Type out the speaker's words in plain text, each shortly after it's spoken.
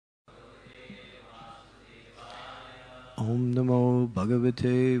Om Namo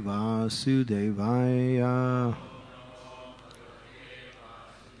Bhagavate Vasudevaya.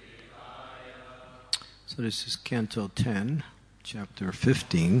 So this is Canto 10, Chapter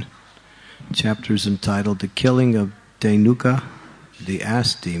 15. Chapter is entitled The Killing of Dhenuka, the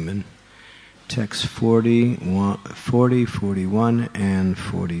Ass Demon. Text 40, 41, and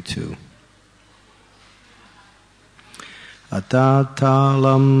 42.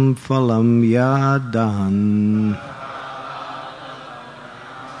 Atatalam phalam yadan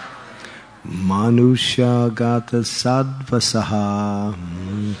manusha gata sadvasaha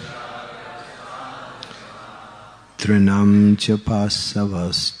trinam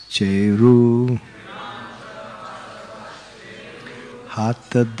chapasavas cheru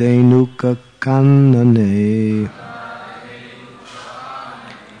hatha denuka kannane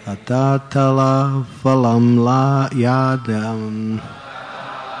atatala phalam la yadam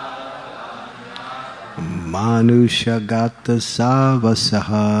manusha gata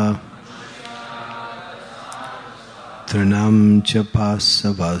savasaha trinam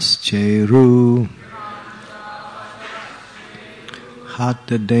chapasavas cheru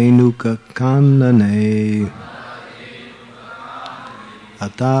hatha denuka kannane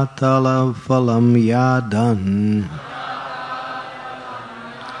atatala phalam yadan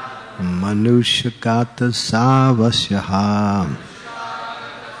manushakata savasyaha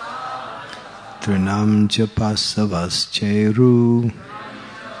trinam chapasavas cheru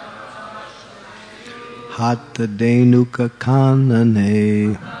hatha denuka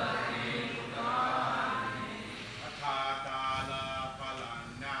kannane.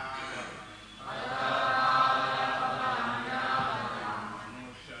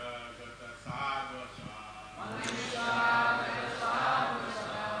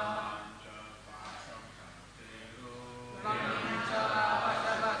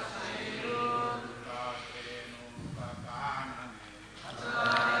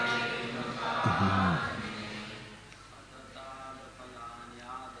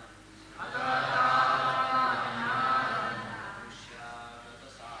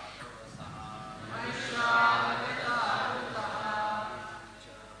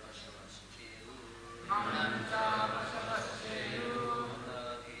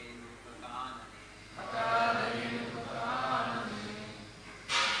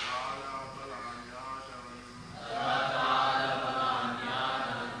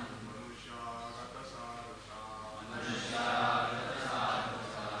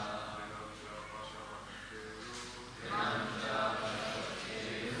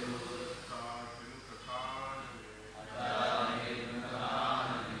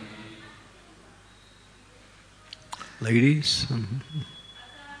 Ladies?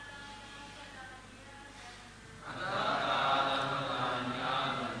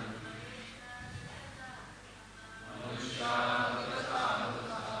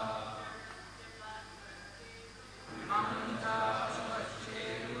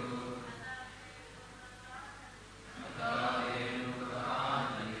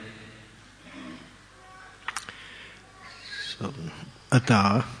 So,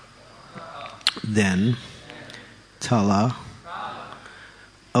 Ata, then, Tala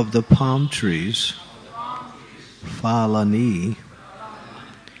of the palm trees, Phalani,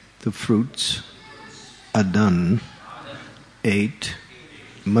 the fruits, Adan, ate,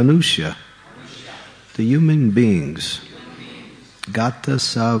 Manusha, the human beings, Gata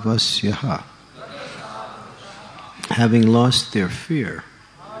Savasyaha, having lost their fear,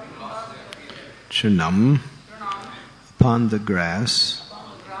 Trinam, upon the grass,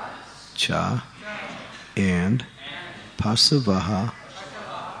 Cha, and Pasavaha,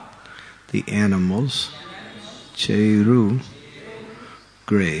 the animals, Cheru,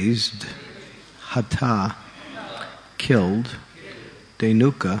 grazed, Hatha, killed,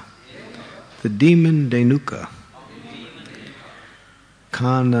 Dhenuka, the demon Dhenuka,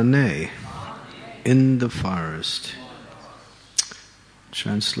 Kannane, in the forest.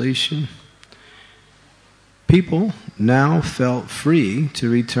 Translation: people now felt free to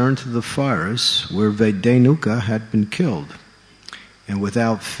return to the forest where Dhenuka had been killed, and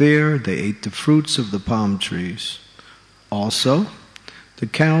without fear they ate the fruits of the palm trees. Also, the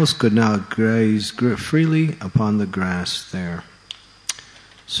cows could now graze freely upon the grass there.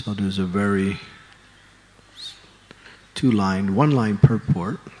 So there's a very one-line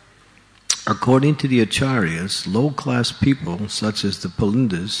purport. According to the acharyas, low-class people such as the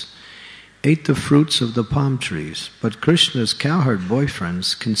Pulindas ate the fruits of the palm trees, but Krishna's cowherd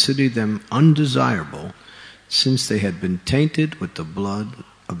boyfriends considered them undesirable since they had been tainted with the blood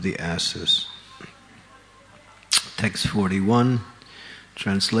of the asses. Text 41,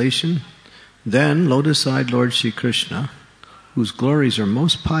 translation: Then lotus-eyed Lord Shri Krishna, whose glories are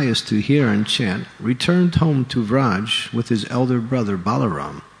most pious to hear and chant, returned home to Vraj with his elder brother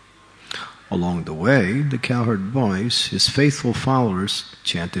Balaram. Along the way, the cowherd boys, his faithful followers,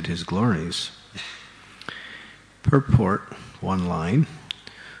 chanted his glories. Purport, one line.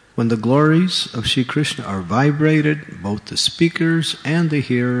 When the glories of Shri Krishna are vibrated, both the speakers and the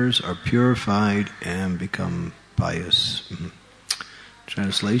hearers are purified and become pious.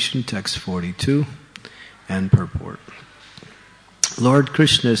 Translation, text 42, and purport. Lord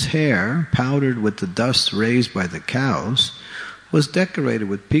Krishna's hair, powdered with the dust raised by the cows, was decorated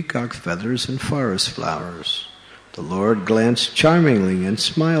with peacock feathers and forest flowers. The Lord glanced charmingly and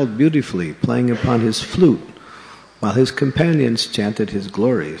smiled beautifully, playing upon his flute, while his companions chanted his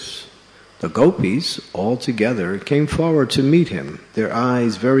glories. The gopis, all together, came forward to meet him, their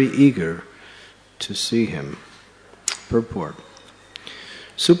eyes very eager to see him. Purport.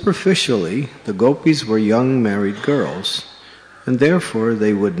 Superficially, the gopis were young married girls, and therefore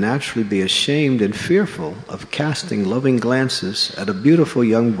they would naturally be ashamed and fearful of casting loving glances at a beautiful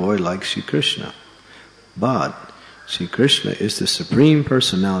young boy like Shri Krishna. But Shri Krishna is the Supreme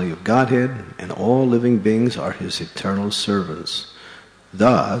Personality of Godhead, and all living beings are his eternal servants.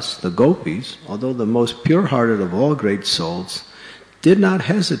 Thus, the gopis, although the most pure-hearted of all great souls, did not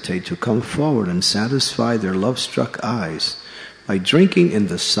hesitate to come forward and satisfy their love-struck eyes by drinking in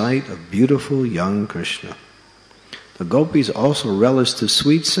the sight of beautiful young Krishna. The gopis also relished the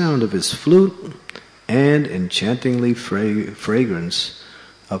sweet sound of his flute and enchantingly fragrance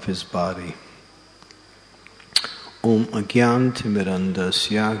of his body. Om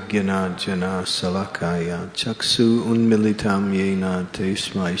Agyantimirandasya Gyanajana Salakaya Chaksu Unmilitam Yena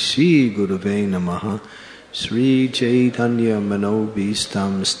Tesmai Shri Gurave Namaha Sri Chaitanya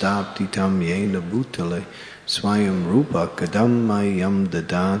Manobhistam Staptitam Yena Bhutale Swayam Rupa Kadam Mayam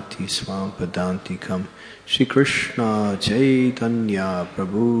Dadati Swampadantikam Shri Krishna Chaitanya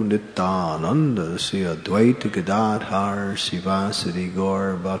Prabhu Nityananda Sri Advaita Gadadhar Sivasari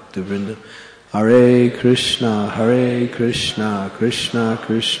Gaur Bhaktivinoda Hare Krishna Krishna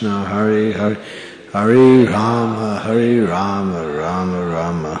Krishna Hare Hare Hare Rama Rama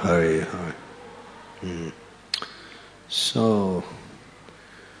Rama Hare Hare. So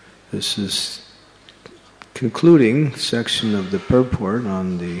this is concluding section of the purport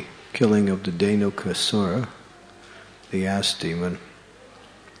on the killing of the Dhenukasura, the ass demon,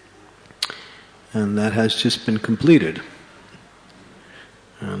 and that has just been completed.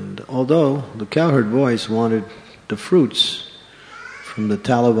 And although the cowherd boys wanted the fruits from the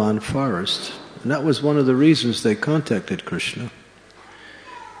Taliban forest, and that was one of the reasons they contacted Krishna,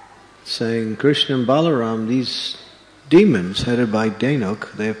 saying, Krishna and Balaram, these demons headed by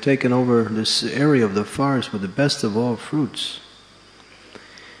Dhenuk, they have taken over this area of the forest with the best of all fruits.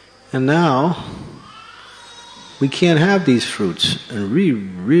 And now, we can't have these fruits, and we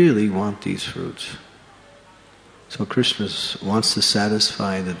really want these fruits. So Krishna wants to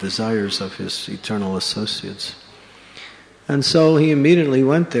satisfy the desires of his eternal associates. And so he immediately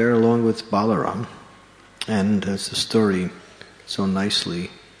went there along with Balaram. And as the story so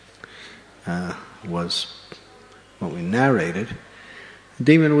nicely was what we narrated, the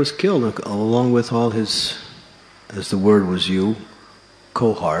demon was killed along with all his, as the word was used,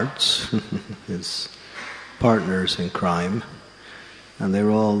 cohorts, his partners in crime. And they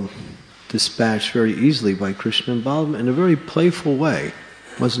were all dispatched very easily by Krishna and Balaram in a very playful way.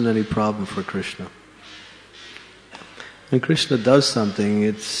 Wasn't any problem for Krishna. When Krishna does something,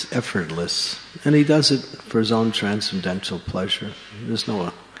 it's effortless. And he does it for his own transcendental pleasure. There's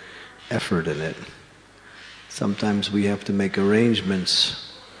no effort in it. Sometimes we have to make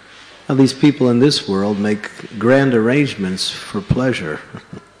arrangements. Now these people in this world make grand arrangements for pleasure.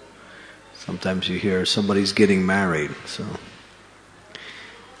 Sometimes you hear somebody's getting married, so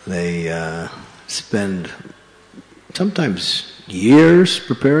they spend sometimes years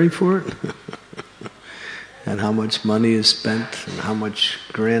preparing for it. And how much money is spent and how much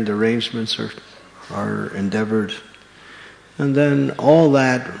grand arrangements are endeavored. And then all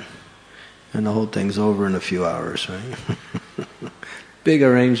that, and the whole thing's over in a few hours, right? Big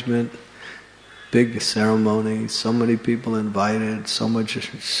arrangement, big ceremony, so many people invited, so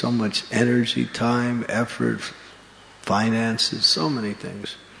much energy, time, effort, finances, so many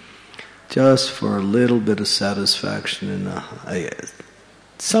things. Just for a little bit of satisfaction and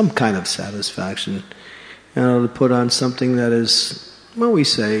some kind of satisfaction, to put on something that is, well, we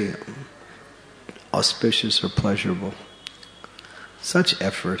say, auspicious or pleasurable. Such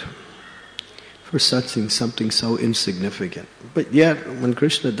effort for something so insignificant. But yet, when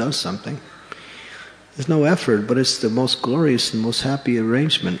Krishna does something, there's no effort, but it's the most glorious and most happy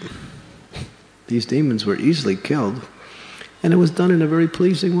arrangement. These demons were easily killed, and it was done in a very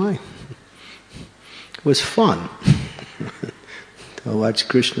pleasing way. It was fun to watch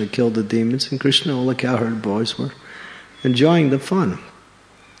Krishna kill the demons, and Krishna, all the cowherd boys were enjoying the fun.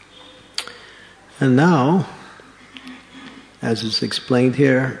 And now, as is explained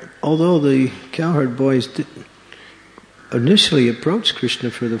here, although the cowherd boys initially approached Krishna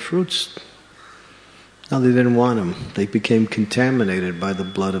for the fruits, now they didn't want them. They became contaminated by the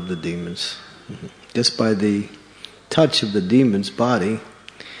blood of the demons. Just by the touch of the demon's body,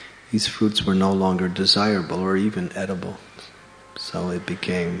 these fruits were no longer desirable or even edible. So it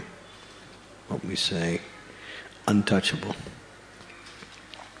became, what we say, untouchable.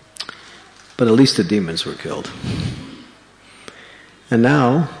 But at least the demons were killed. And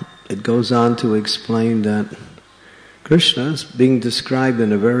now it goes on to explain that Krishna is being described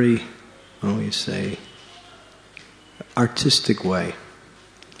in a very, what we say, artistic way.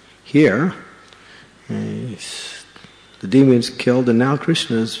 Here, the demons killed, and now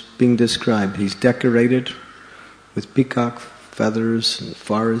Krishna is being described. He's decorated with peacock feathers and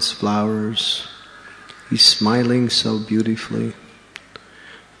forest flowers. He's smiling so beautifully.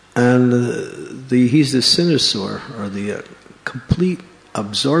 And he's the cynosure, or the complete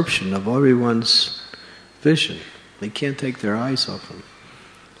absorption of everyone's vision. They can't take their eyes off him.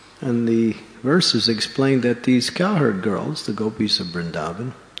 And the verses explain that these cowherd girls, the gopis of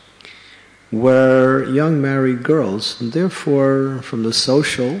Vrindavan, were young married girls, and therefore from the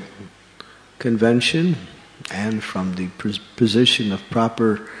social convention and from the position of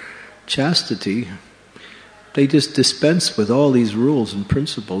proper chastity, they just dispensed with all these rules and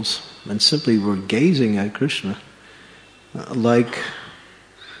principles and simply were gazing at Krishna like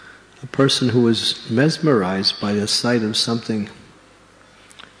a person who was mesmerized by the sight of something.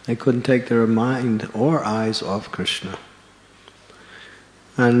 They couldn't take their mind or eyes off Krishna.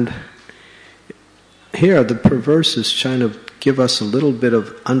 And here the perverse is trying to give us a little bit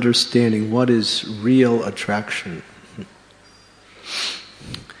of understanding what is real attraction.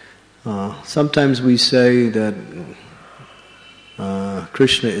 Sometimes we say that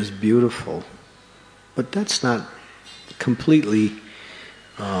Krishna is beautiful, but that's not completely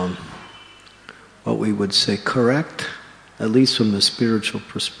what we would say correct, at least from the spiritual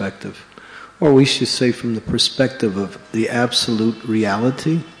perspective. Or we should say from the perspective of the absolute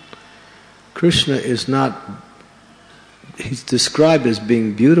reality. Krishna is not, he's described as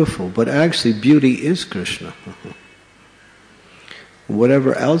being beautiful, but actually beauty is Krishna.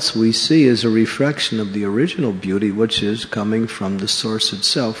 Whatever else we see is a reflection of the original beauty, which is coming from the source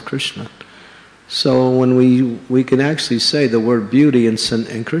itself, Krishna. So when we can actually say the word beauty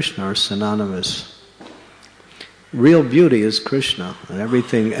and Krishna are synonymous. Real beauty is Krishna, and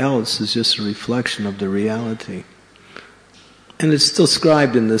everything else is just a reflection of the reality. And it's still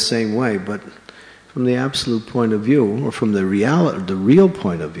described in the same way, but from the absolute point of view, or from the real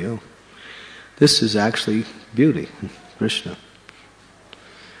point of view, this is actually beauty, Krishna.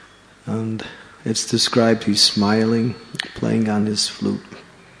 And it's described, he's smiling, playing on his flute.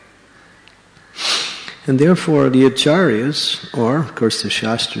 And therefore the acharyas, or of course the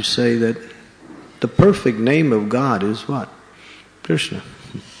Shastras say that the perfect name of God is what? Krishna.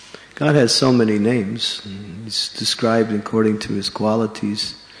 God has so many names. He's described according to his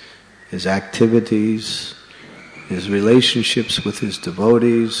qualities, his activities, his relationships with his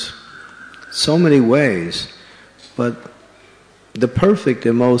devotees, so many ways. But the perfect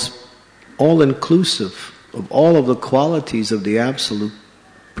and most all-inclusive of all of the qualities of the absolute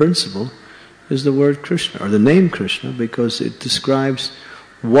principle is the word Krishna, or the name Krishna, because it describes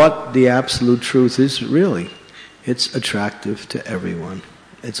what the absolute truth is really. It's attractive to everyone.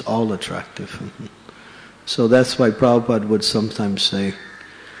 It's all attractive. So that's why Prabhupada would sometimes say,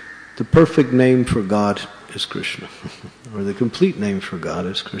 the perfect name for God is Krishna, or the complete name for God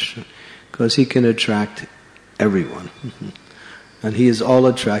is Krishna, because he can attract everyone. And he is all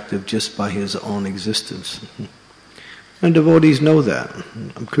attractive just by his own existence. And devotees know that.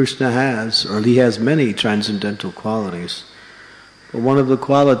 Krishna has, or he has many transcendental qualities. But one of the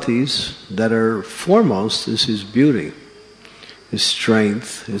qualities that are foremost is his beauty, his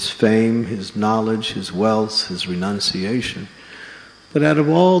strength, his fame, his knowledge, his wealth, his renunciation. But out of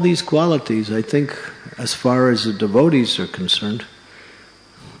all these qualities, I think, as far as the devotees are concerned,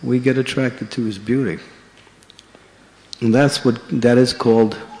 we get attracted to his beauty. And that is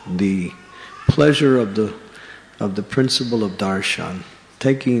called the pleasure of the principle of darshan.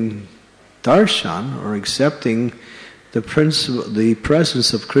 Taking darshan, or accepting the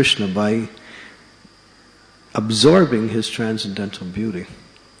presence of Krishna by absorbing his transcendental beauty.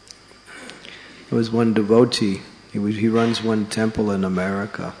 There was one devotee, he runs one temple in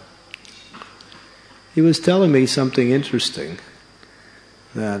America, he was telling me something interesting,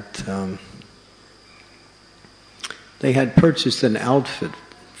 that they had purchased an outfit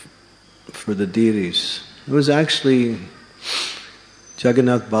for the deities. It was actually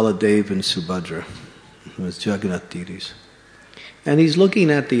Jagannath, Baladev and Subhadra. It was Jagannath deities. And he's looking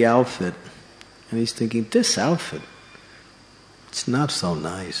at the outfit and he's thinking, this outfit, it's not so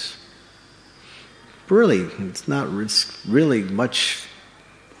nice. Really, it's really much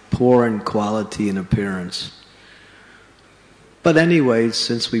poor in quality and appearance. But anyway,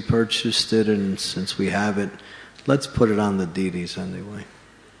 since we purchased it and since we have it, let's put it on the deities anyway.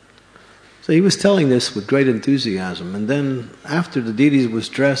 So he was telling this with great enthusiasm. And then after the deities was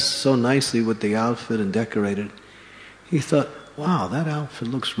dressed so nicely with the outfit and decorated, he thought, wow, that outfit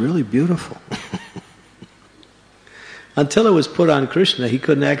looks really beautiful. Until it was put on Krishna, he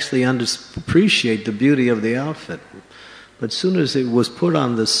couldn't actually appreciate the beauty of the outfit. But as soon as it was put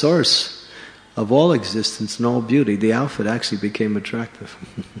on the source of all existence and all beauty, the outfit actually became attractive.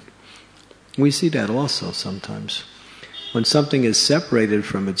 We see that also sometimes. When something is separated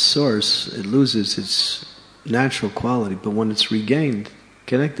from its source, it loses its natural quality. But when it's regained,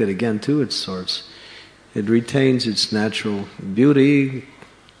 connected again to its source, it retains its natural beauty,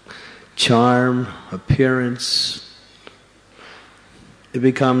 charm, appearance. It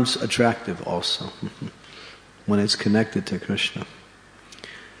becomes attractive also when it's connected to Krishna.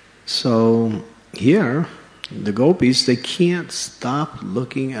 So here, the gopis, they can't stop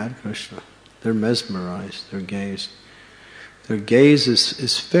looking at Krishna. They're mesmerized, they're gazed. Their gaze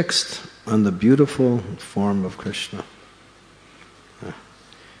is fixed on the beautiful form of Krishna.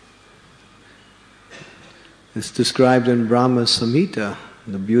 It's described in Brahma Samhita,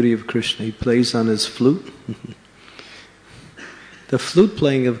 the beauty of Krishna. He plays on his flute. The flute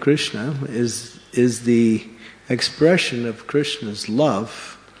playing of Krishna is the expression of Krishna's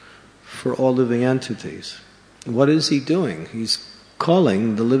love for all living entities. What is he doing? He's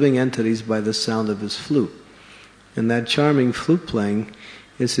calling the living entities by the sound of his flute. And that charming flute playing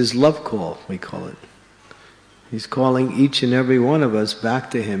is his love call, we call it. He's calling each and every one of us back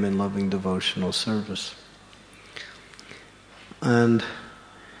to him in loving devotional service. And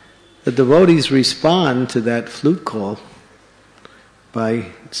the devotees respond to that flute call by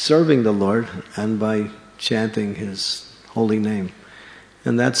serving the Lord and by chanting his holy name.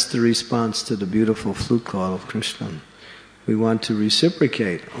 And that's the response to the beautiful flute call of Krishna. We want to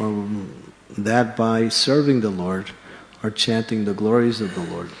reciprocate or that by serving the Lord or chanting the glories of the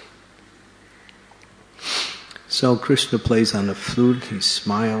Lord. So Krishna plays on the flute, he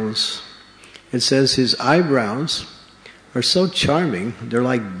smiles. It says his eyebrows are so charming, they're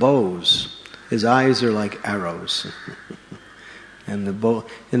like bows. His eyes are like arrows. And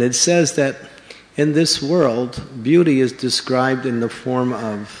it says that in this world, beauty is described in the form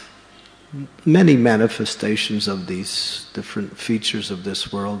of many manifestations of these different features of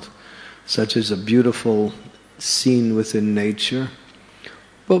this world, such as a beautiful scene within nature.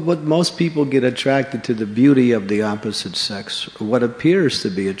 But what most people get attracted to the beauty of the opposite sex, or what appears to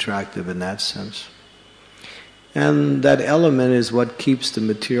be attractive in that sense. And that element is what keeps the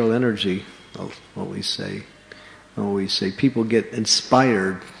material energy, what we say. People get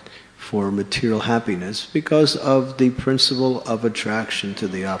inspired for material happiness because of the principle of attraction to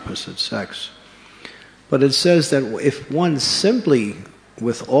the opposite sex. But it says that if one simply,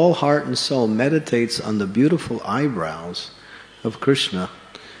 with all heart and soul, meditates on the beautiful eyebrows of Krishna,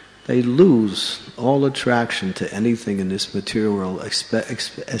 they lose all attraction to anything in this material world,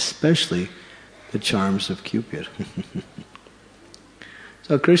 especially the charms of Cupid.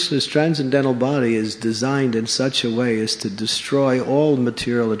 So Krishna's transcendental body is designed in such a way as to destroy all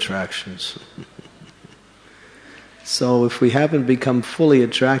material attractions. So if we haven't become fully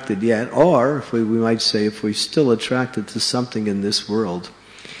attracted yet, or if we might say if we're still attracted to something in this world,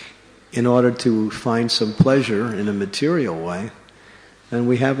 in order to find some pleasure in a material way, then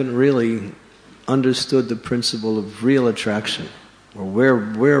we haven't really understood the principle of real attraction, or where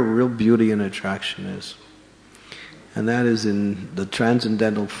real beauty and attraction is. And that is in the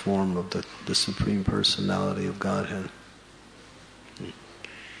transcendental form of the Supreme Personality of Godhead.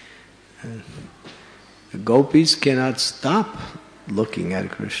 And the gopis cannot stop looking at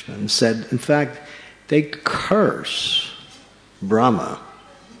Krishna, and said, in fact, they curse Brahma.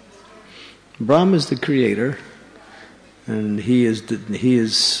 Brahma is the creator, and he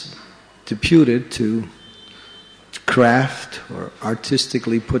is deputed to craft or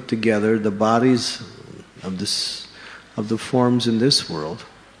artistically put together the bodies of the forms in this world.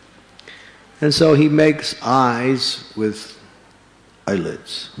 And so he makes eyes with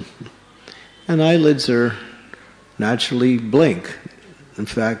eyelids. And eyelids are naturally blink. In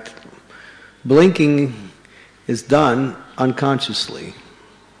fact, Blinking is done unconsciously.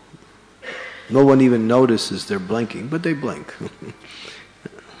 No one even notices they're blinking, but they blink.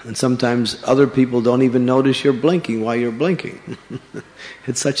 And sometimes other people don't even notice you're blinking while you're blinking.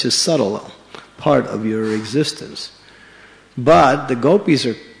 It's such a subtle part of your existence. But the gopis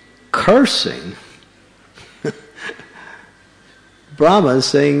are cursing Brahma is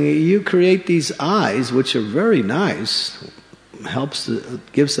saying, you create these eyes, which are very nice,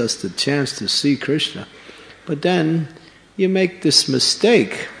 gives us the chance to see Krishna. But then you make this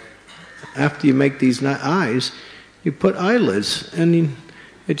mistake. After you make these eyes, you put eyelids, and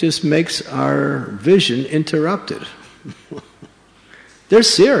it just makes our vision interrupted. They're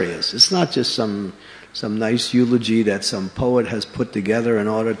serious. It's not just some nice eulogy that some poet has put together in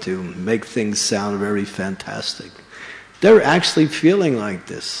order to make things sound very fantastic. They're actually feeling like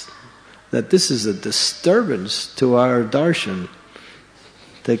this, that this is a disturbance to our darshan,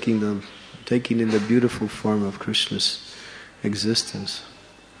 taking in the beautiful form of Krishna's existence.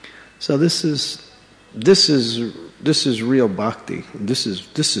 So this is real bhakti. This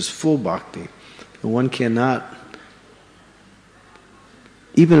is full bhakti. And one cannot,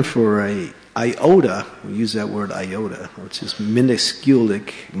 even for a iota, we use that word iota, which is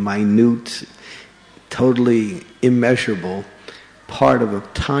minusculic, minute, totally immeasurable part of a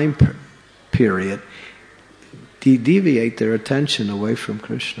time period, deviate their attention away from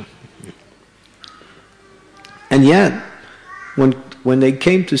Krishna. And yet, when they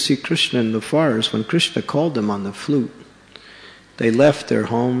came to see Krishna in the forest, when Krishna called them on the flute, they left their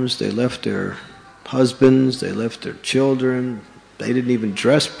homes, they left their husbands, they left their children, they didn't even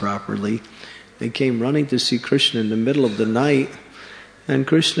dress properly. They came running to see Krishna in the middle of the night, and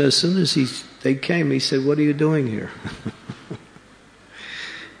Krishna, as soon as they came, he said, "What are you doing here?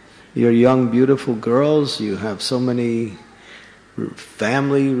 You're young, beautiful girls, you have so many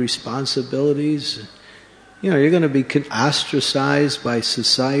family responsibilities. You're going to be ostracized by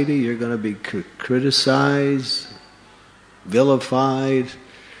society, you're going to be criticized, vilified.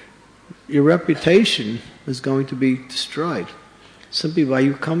 Your reputation is going to be destroyed simply by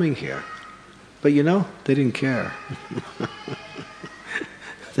you coming here." But they didn't care.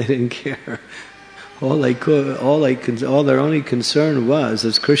 They didn't care. All their only concern was,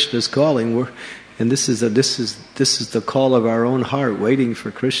 as Krishna's calling, and this is the call of our own heart, waiting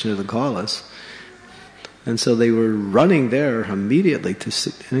for Krishna to call us. And so they were running there immediately to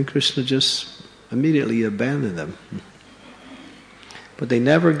see, and Krishna just immediately abandoned them. But they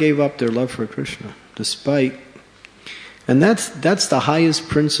never gave up their love for Krishna, despite. And that's the highest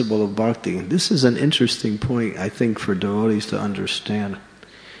principle of bhakti. This is an interesting point, I think, for devotees to understand.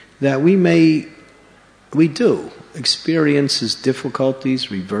 That we do experience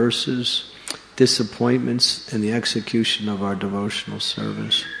difficulties, reverses, disappointments in the execution of our devotional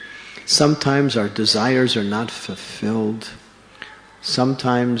service. Sometimes our desires are not fulfilled.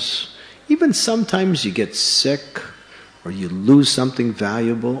 Sometimes you get sick, or you lose something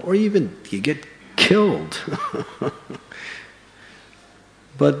valuable, or even you get killed.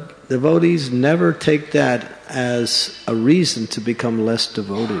 But devotees never take that as a reason to become less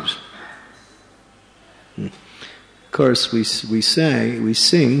devoted. Of course, we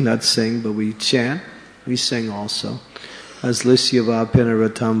sing, not sing, but we chant, we sing also. As lisyava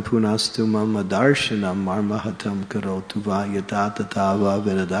pinaratam punastu mama darshanam marmahatam karotu va yatatatava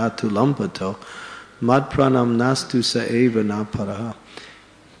vinadatu lampato madpranam nastu saeva na paraha.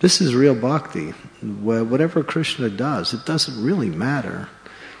 This is real bhakti. Whatever Krishna does, it doesn't really matter.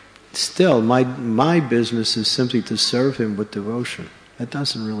 Still, my business is simply to serve him with devotion. It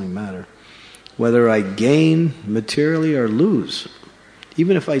doesn't really matter. Whether I gain materially or lose.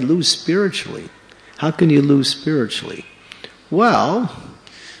 Even if I lose spiritually. How can you lose spiritually? Well,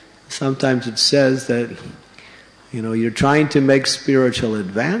 sometimes it says that, you're trying to make spiritual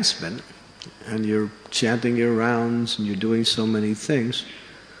advancement, and you're chanting your rounds, and you're doing so many things,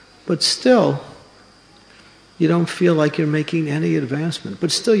 but still, you don't feel like you're making any advancement.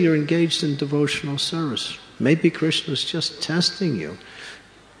 But still you're engaged in devotional service. Maybe Krishna's just testing you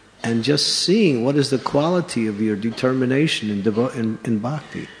and just seeing what is the quality of your determination in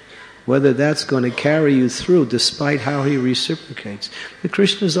bhakti. Whether that's going to carry you through despite how he reciprocates. But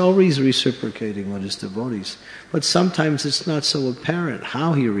Krishna's always reciprocating with his devotees. But sometimes it's not so apparent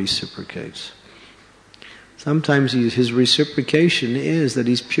how he reciprocates. Sometimes his reciprocation is that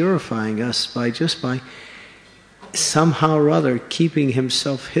he's purifying us by somehow or other keeping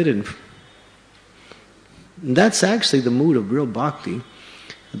himself hidden. And that's actually the mood of real bhakti.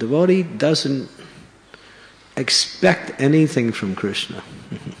 The devotee doesn't expect anything from Krishna.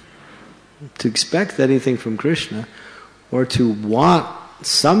 To expect anything from Krishna, or to want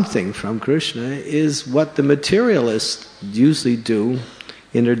something from Krishna is what the materialists usually do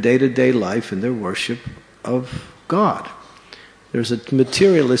in their day-to-day life, in their worship of God. There's a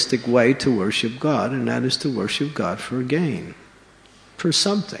materialistic way to worship God, and that is to worship God for gain, for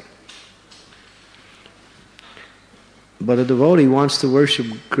something. But a devotee wants to worship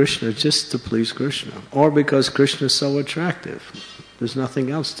Krishna just to please Krishna, or because Krishna is so attractive. There's nothing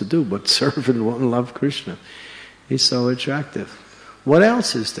else to do but serve and love Krishna. He's so attractive. What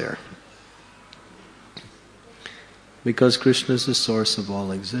else is there? Because Krishna is the source of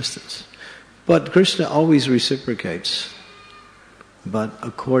all existence. But Krishna always reciprocates, but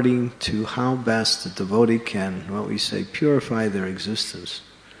according to how best the devotee can, what we say, purify their existence.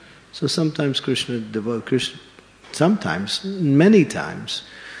 So sometimes sometimes, many times,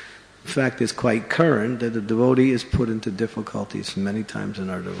 in fact it's quite current that the devotee is put into difficulties many times in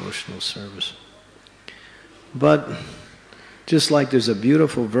our devotional service. But just like there's a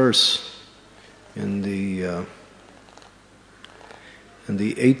beautiful verse in the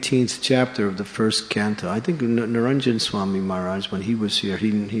 18th chapter of the first canto, I think Naranjan Swami Maharaj, when he was here,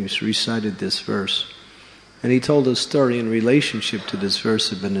 he recited this verse. And he told a story in relationship to this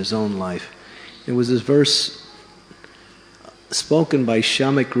verse in his own life. It was this verse spoken by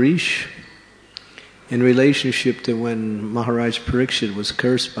Shamak Rish in relationship to when Maharaj Parikshit was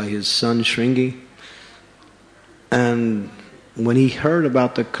cursed by his son Shringi. And when he heard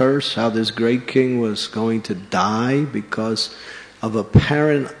about the curse, how this great king was going to die because of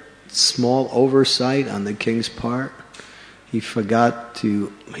apparent small oversight on the king's part, he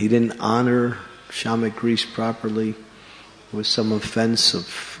didn't honor Shamak Rish properly. There was some offense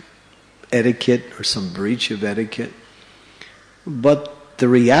of etiquette or some breach of etiquette. But the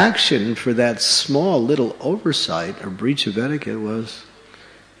reaction for that small little oversight or breach of etiquette was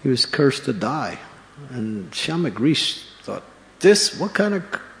he was cursed to die. And Shamak Rish thought, what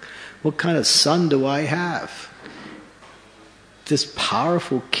kind of son do I have? This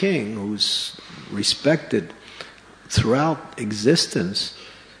powerful king who's respected throughout existence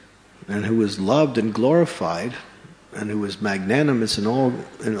and who is loved and glorified and who is magnanimous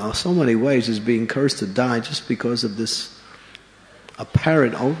in so many ways is being cursed to die just because of this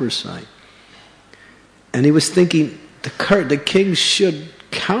apparent oversight. And he was thinking the king should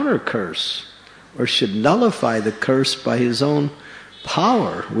counter-curse or should nullify the curse by his own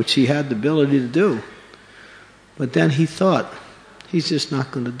power, which he had the ability to do. But then he thought, he's just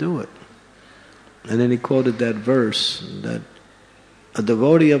not going to do it. And then he quoted that verse that a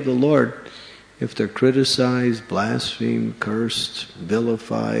devotee of the Lord, if they're criticized, blasphemed, cursed,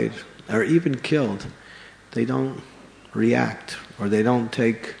 vilified, or even killed, they don't react, or they don't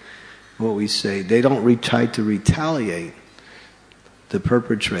take what we say, they don't try to retaliate the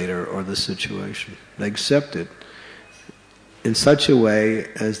perpetrator or the situation. They accept it in such a way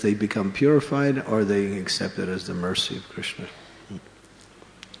as they become purified, or they accept it as the mercy of Krishna.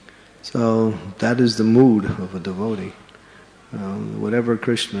 So that is the mood of a devotee. Whatever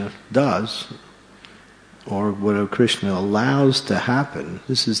Krishna does, or whatever Krishna allows to happen,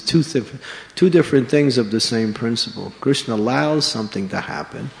 this is two different things of the same principle. Krishna allows something to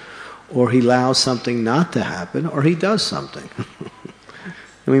happen, or he allows something not to happen, or he does something.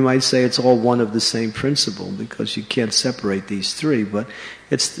 And we might say it's all one of the same principle, because you can't separate these three, but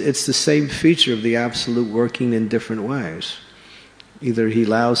it's the same feature of the Absolute working in different ways. Either he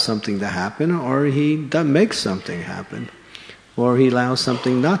allows something to happen, or he makes something happen, or he allows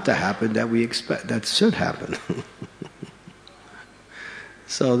something not to happen that we expect that should happen.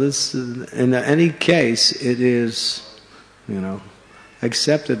 So this, in any case, it is,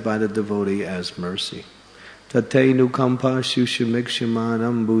 accepted by the devotee as mercy. Tate nukampa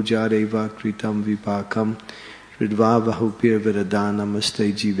shushamikshamanam bujadeva kritam vipakam ridvavahupir vidadana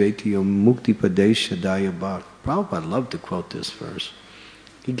maste jiveti mukti padesha dayabhak. Prabhupada loved to quote this verse.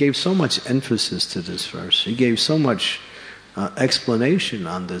 He gave so much emphasis to this verse. He gave so much explanation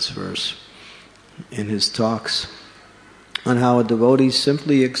on this verse in his talks on how a devotee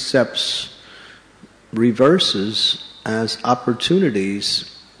simply accepts reverses as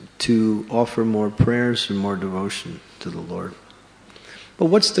opportunities to offer more prayers and more devotion to the Lord. But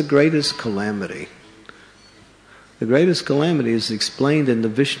what's the greatest calamity? The greatest calamity is explained in the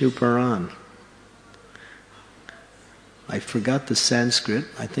Vishnu Puran. I forgot the Sanskrit.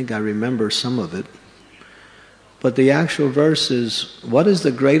 I think I remember some of it. But the actual verse is, what is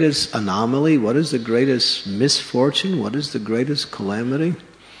the greatest anomaly? What is the greatest misfortune? What is the greatest calamity?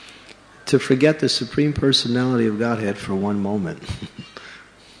 To forget the Supreme Personality of Godhead for one moment.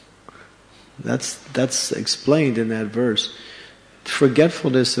 That's explained in that verse.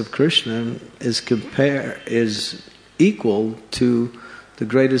 Forgetfulness of Krishna is equal to the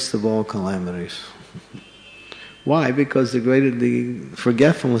greatest of all calamities. Why? Because the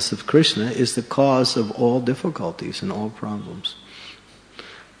forgetfulness of Krishna is the cause of all difficulties and all problems.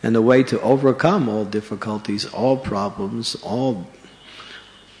 And the way to overcome all difficulties, all problems, all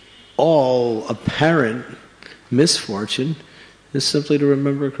apparent misfortune is simply to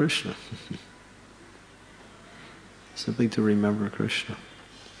remember Krishna. Simply to remember Krishna.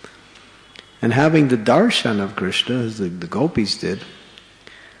 And having the darshan of Krishna, as the gopis did,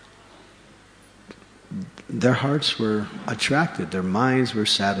 their hearts were attracted, their minds were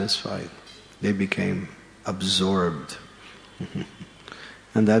satisfied. They became absorbed.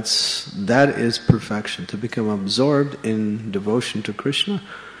 And that is perfection, to become absorbed in devotion to Krishna,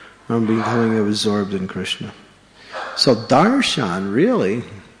 or becoming absorbed in Krishna. So darshan really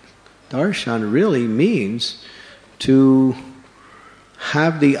means to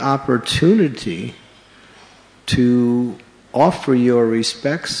have the opportunity to offer your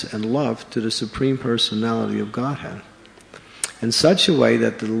respects and love to the Supreme Personality of Godhead in such a way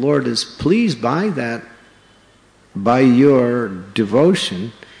that the Lord is pleased by that, by your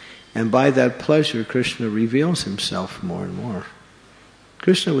devotion, and by that pleasure Krishna reveals himself more and more.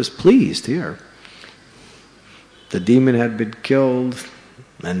 Krishna was pleased here. The demon had been killed,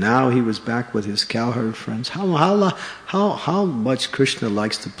 and now he was back with his cowherd friends. How much Krishna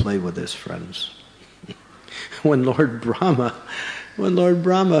likes to play with his friends. When Lord Brahma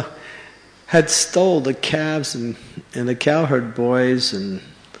had stole the calves and the cowherd boys and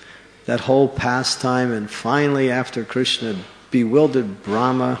that whole pastime, and finally after Krishna bewildered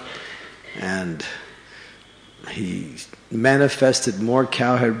Brahma and he manifested more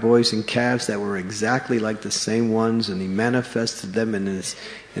cowherd boys and calves that were exactly like the same ones, and he manifested them in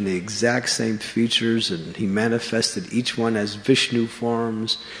the exact same features, and he manifested each one as Vishnu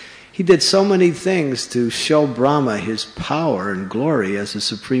forms. He did so many things to show Brahma his power and glory as the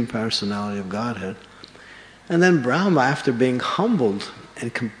Supreme Personality of Godhead. And then Brahma, after being humbled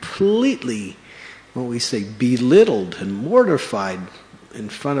and completely, what we say, belittled and mortified in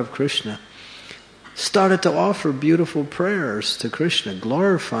front of Krishna, started to offer beautiful prayers to Krishna,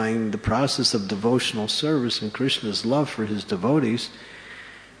 glorifying the process of devotional service and Krishna's love for his devotees.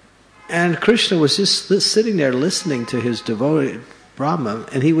 And Krishna was just sitting there listening to his devotee Brahma,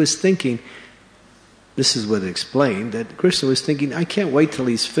 and he was thinking, this is what it explained, that Krishna was thinking, I can't wait till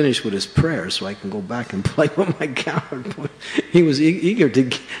he's finished with his prayers so I can go back and play with my cowherd boy. He was eager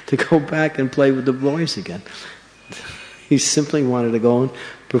to go back and play with the boys again. He simply wanted to go and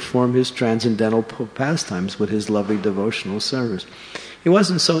perform his transcendental pastimes with his lovely devotional service. He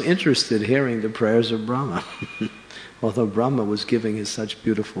wasn't so interested hearing the prayers of Brahma, although Brahma was giving his such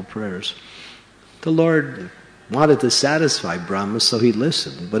beautiful prayers. The Lord wanted to satisfy Brahma, so he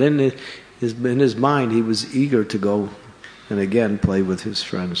listened. But in his mind, he was eager to go and again play with his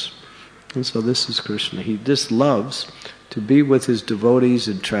friends. And so this is Krishna. He just loves to be with his devotees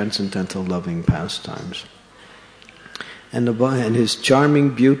in transcendental loving pastimes. And his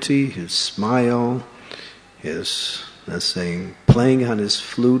charming beauty, his smile, his, playing on his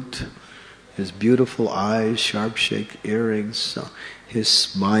flute, his beautiful eyes, sharp-shaped earrings, his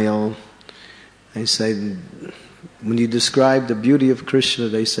smile. They say, when you describe the beauty of Krishna,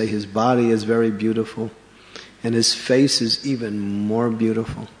 they say his body is very beautiful, and his face is even more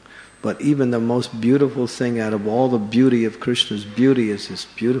beautiful. But even the most beautiful thing out of all the beauty of Krishna's beauty is his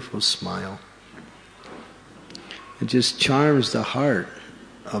beautiful smile. It just charms the heart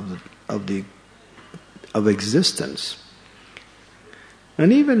of existence.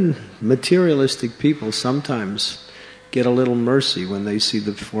 And even materialistic people sometimes get a little mercy when they see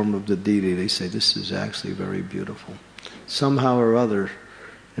the form of the deity. They say, this is actually very beautiful. Somehow or other,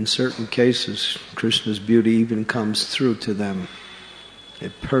 in certain cases, Krishna's beauty even comes through to them.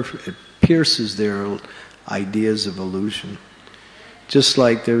 It pierces their ideas of illusion. Just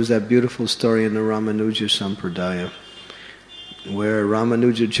like there was that beautiful story in the Ramanuja Sampradaya, where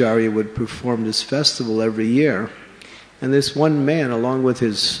Ramanujacharya would perform this festival every year, and this one man, along with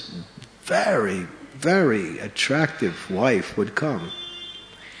his very, very attractive wife, would come.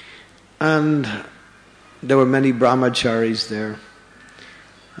 And there were many brahmacharis there.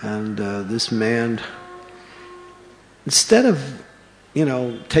 And this man, instead of,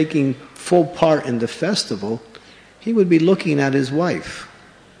 taking full part in the festival, he would be looking at his wife.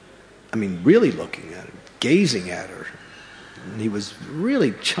 I mean, really looking at her, gazing at her. And he was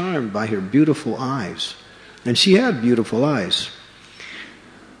really charmed by her beautiful eyes. And she had beautiful eyes.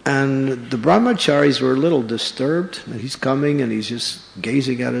 And the brahmacharis were a little disturbed, and he's coming and he's just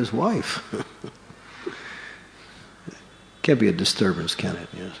gazing at his wife. Can't be a disturbance, can it?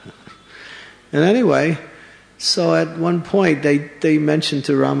 Yes. And anyway, So at one point they mentioned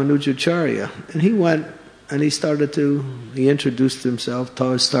to Ramanujacharya, and he went and he introduced himself,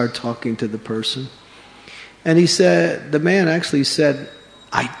 started talking to the person. And he said, the man actually said,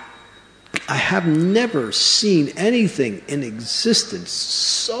 I have never seen anything in existence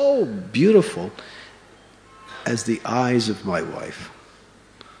so beautiful as the eyes of my wife.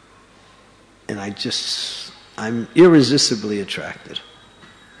 And I'm irresistibly attracted.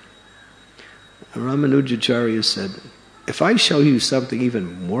 And Ramanujacharya said, if I show you something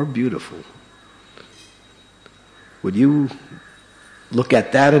even more beautiful, would you look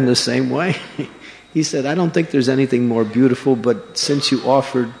at that in the same way? He said, I don't think there's anything more beautiful, but since you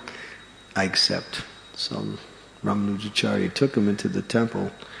offered, I accept. So Ramanujacharya took him into the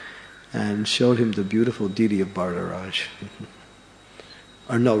temple and showed him the beautiful deity of Bhardaraj.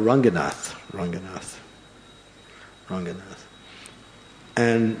 Or no, Ranganath.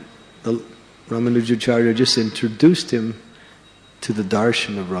 And the Ramanujacharya just introduced him to the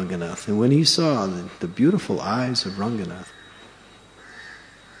darshan of Ranganath. And when he saw the beautiful eyes of Ranganath,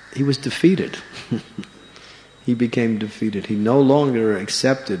 he was defeated. He became defeated. He no longer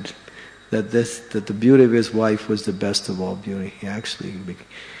accepted that the beauty of his wife was the best of all beauty.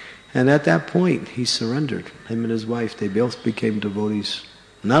 And at that point, he surrendered. Him and his wife, they both became devotees.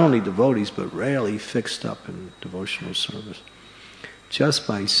 Not only devotees, but rarely fixed up in devotional service. Just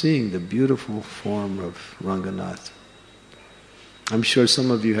by seeing the beautiful form of Ranganath. I'm sure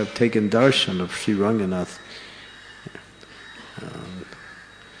some of you have taken darshan of Sri Ranganath.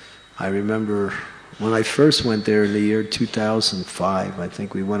 I remember when I first went there in the year 2005, I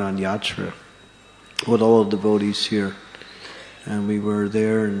think we went on yatra with all the devotees here. And we were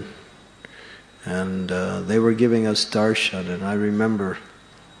there and they were giving us darshan. And I remember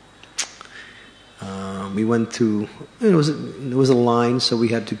we went to, it was a line, so we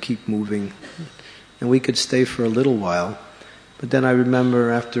had to keep moving. And we could stay for a little while. But then I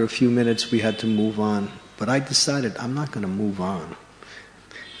remember after a few minutes we had to move on. But I decided I'm not going to move on.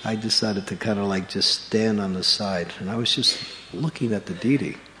 I decided to kind of like just stand on the side. And I was just looking at the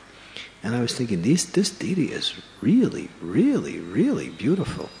deity. And I was thinking, this deity is really, really, really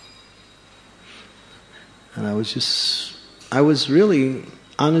beautiful. And I was really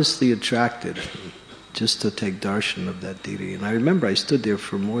honestly attracted just to take darshan of that deity. And I remember I stood there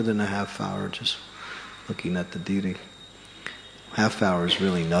for more than a half hour just looking at the deity. Half hour is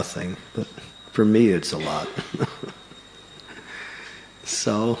really nothing, but for me it's a lot.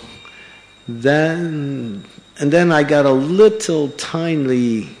 So then I got a little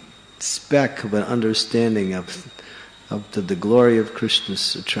tiny speck of an understanding of the glory of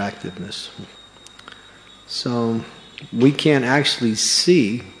Krishna's attractiveness. So we can't actually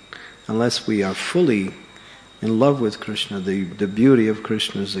see, unless we are fully in love with Krishna, the beauty of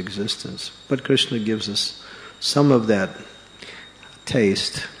Krishna's existence. But Krishna gives us some of that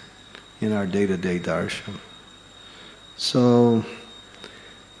taste in our day-to-day darshan. So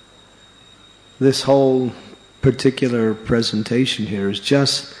this whole particular presentation here is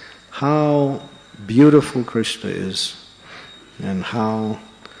just how beautiful Krishna is and how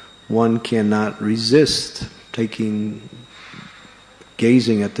one cannot resist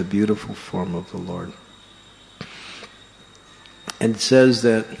gazing at the beautiful form of the Lord. And it says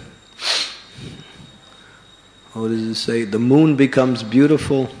that, what does it say? The moon becomes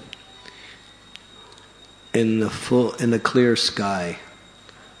beautiful in the clear sky.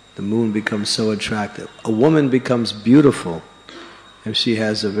 The moon becomes so attractive. A woman becomes beautiful if she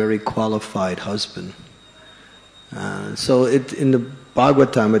has a very qualified husband. So in the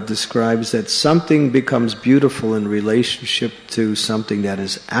Bhagavatam it describes that something becomes beautiful in relationship to something that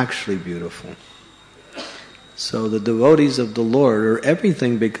is actually beautiful. So the devotees of the Lord, or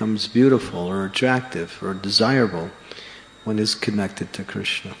everything becomes beautiful or attractive or desirable when it's connected to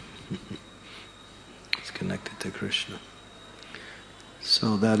Krishna. It's connected to Krishna.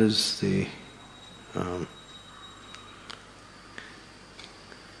 So that is the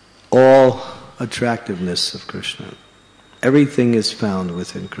all attractiveness of Krishna. Everything is found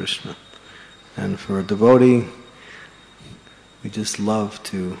within Krishna. And for a devotee, we just love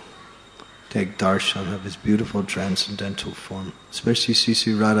to take darshan of his beautiful transcendental form. Especially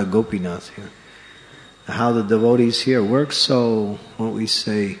Sri Radha Gopinath here. How the devotees here work so, what we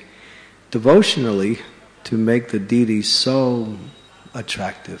say, devotionally to make the deity so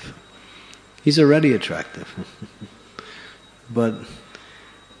attractive. He's already attractive. But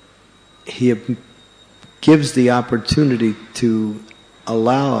he gives the opportunity to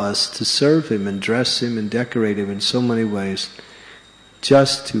allow us to serve him and dress him and decorate him in so many ways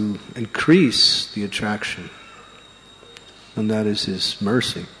just to increase the attraction. And that is his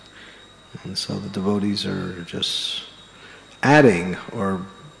mercy. And so the devotees are just adding or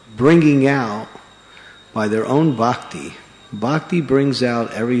bringing out by their own bhakti. Bhakti brings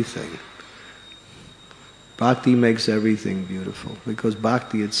out everything. Bhakti makes everything beautiful because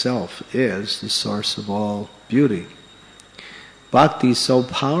bhakti itself is the source of all beauty. Bhakti is so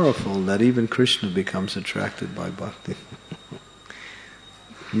powerful that even Krishna becomes attracted by bhakti.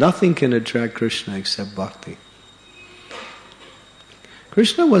 Nothing can attract Krishna except bhakti.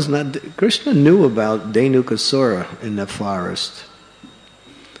 Krishna knew about Dhenukasura in the forest.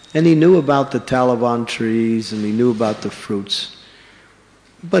 And he knew about the Talavan trees and he knew about the fruits.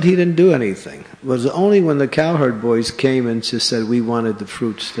 But he didn't do anything. It was only when the cowherd boys came and just said, we wanted the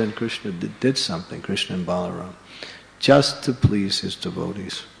fruits, then Krishna did something, Krishna and Balaram, just to please his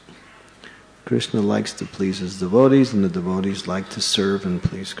devotees. Krishna likes to please his devotees, and the devotees like to serve and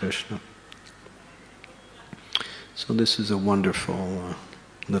please Krishna. So this is a wonderful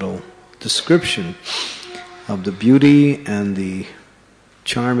little description of the beauty and the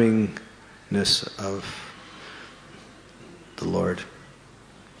charmingness of the Lord.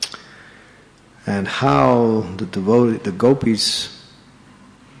 And how the gopis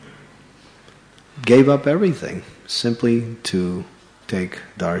gave up everything simply to take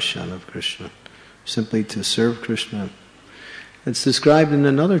darshan of Krishna, simply to serve Krishna. It's described in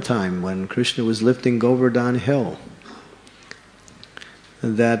another time when Krishna was lifting Govardhan Hill,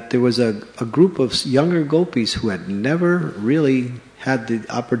 that there was a group of younger gopis who had never really had the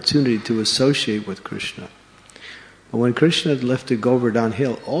opportunity to associate with Krishna. But when Krishna had lifted Govardhan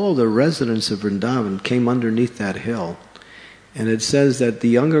Hill, all the residents of Vrindavan came underneath that hill. And it says that the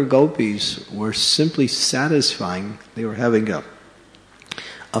younger gopis were simply satisfying, they were having a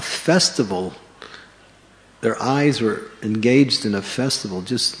festival. Their eyes were engaged in a festival,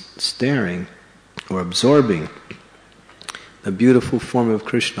 just staring or absorbing the beautiful form of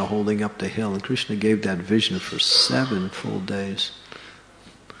Krishna holding up the hill. And Krishna gave that vision for 7 full days.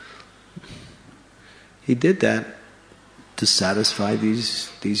 He did that to satisfy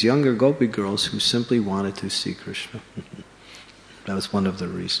these younger gopi girls who simply wanted to see Krishna. That was one of the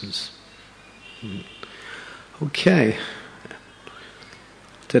reasons. Okay.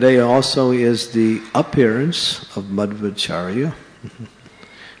 Today also is the appearance of Madhvacharya,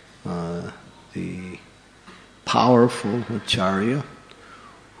 the powerful Acharya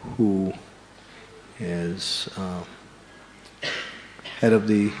who is head of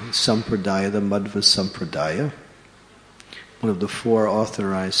the Sampradaya, the Madhva Sampradaya, one of the 4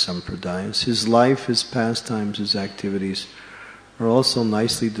 authorized Sampradayas. His life, his pastimes, his activities are also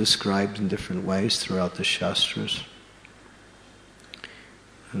nicely described in different ways throughout the Shastras.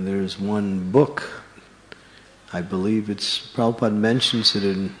 And there's one book, I believe Prabhupada mentions it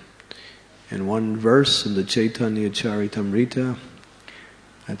in one verse in the Chaitanya Charitamrita.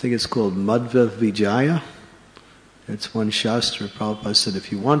 I think it's called Madhva Vijaya. It's one Shastra. Prabhupada said,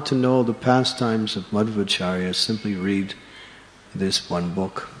 if you want to know the pastimes of Madhvacharya, simply read this one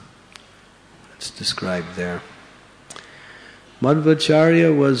book. It's described there.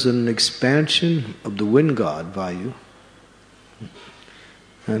 Madhvacharya was an expansion of the wind god Vayu.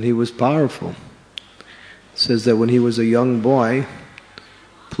 And he was powerful. It says that when he was a young boy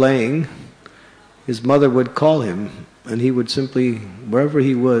playing, his mother would call him and he would simply, wherever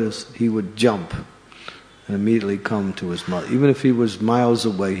he was, he would jump and immediately come to his mother. Even if he was miles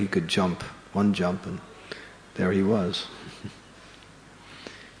away, he could jump, one jump, and there he was.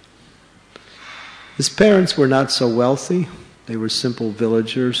 His parents were not so wealthy. They were simple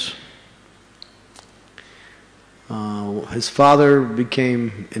villagers. His father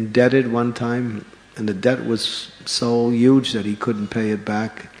became indebted one time, and the debt was so huge that he couldn't pay it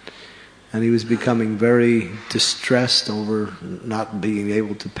back. And he was becoming very distressed over not being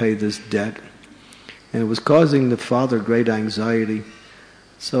able to pay this debt. And it was causing the father great anxiety.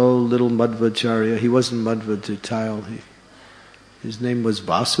 So little Madhvacharya, he wasn't Madhvacharya, his name was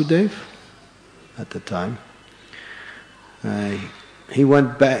Vasudev at the time. He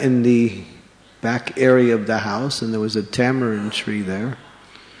went back in the back area of the house, and there was a tamarind tree there.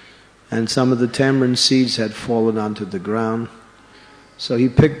 And some of the tamarind seeds had fallen onto the ground. So he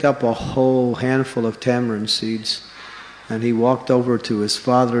picked up a whole handful of tamarind seeds, and he walked over to his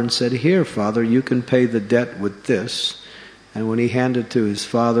father and said, "Here, Father, you can pay the debt with this." And when he handed to his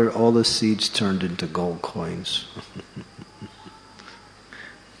father, all the seeds turned into gold coins.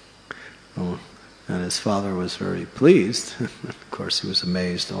 And his father was very pleased. Of course, he was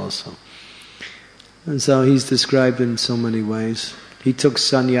amazed also. And so he's described in so many ways. He took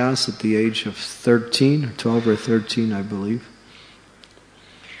sannyas at the age of 13, or 12 or 13, I believe.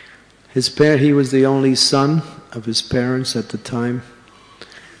 He was the only son of his parents at the time.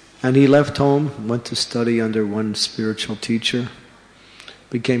 And he left home, went to study under one spiritual teacher,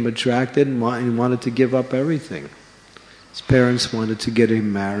 became attracted and wanted to give up everything. His parents wanted to get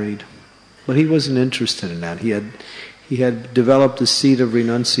him married, but he wasn't interested in that. He had developed a seed of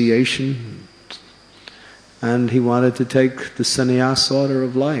renunciation, and he wanted to take the sannyas order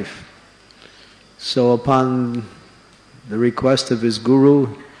of life. So upon the request of his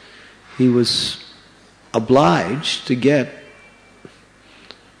guru, he was obliged to get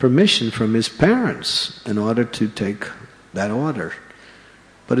permission from his parents in order to take that order.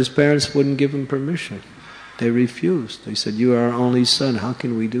 But his parents wouldn't give him permission. They refused. They said, "You are our only son, how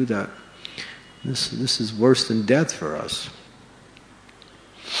can we do that? This is worse than death for us."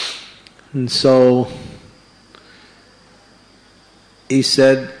 And so he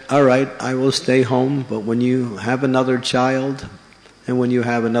said, "All right, I will stay home, but when you have another child, and when you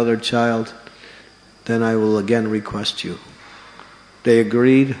have another child, then I will again request you." They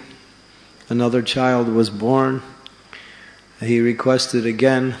agreed. Another child was born. He requested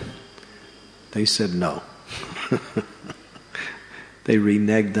again. They said no. They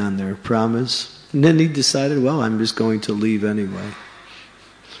reneged on their promise. And then he decided, well, I'm just going to leave anyway.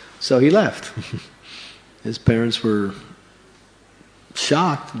 So he left. His parents were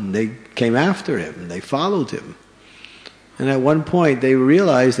shocked, and they came after him, and they followed him. And at one point they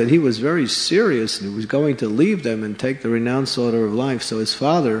realized that he was very serious and he was going to leave them and take the renounced order of life. So his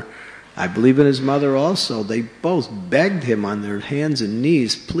father, I believe in his mother also, they both begged him on their hands and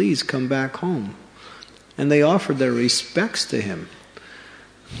knees, "Please come back home." And they offered their respects to him.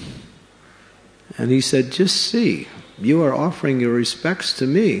 And he said, "Just see, you are offering your respects to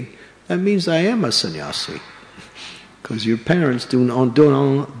me. That means I am a sannyasi." Because your parents don't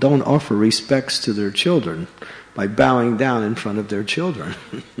offer respects to their children by bowing down in front of their children.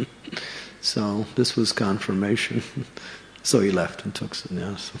 So this was confirmation. So he left and took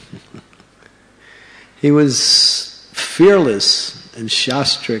sannyas. He was fearless in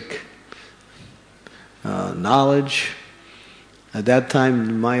shastric knowledge. At that time,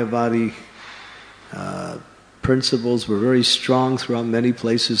 the Mayavadi principles were very strong throughout many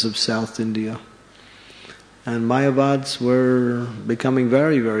places of South India. And Mayavads were becoming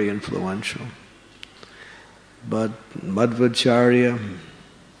very, very influential. But Madhvacharya,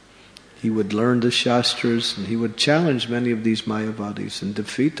 he would learn the Shastras and he would challenge many of these Mayavadis and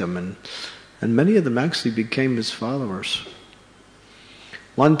defeat them. And many of them actually became his followers.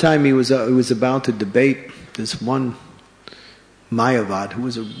 One time he was about to debate this one Mayavad who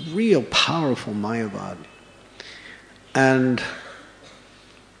was a real powerful Mayavad. And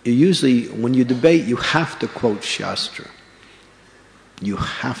usually when you debate, you have to quote Shastra. You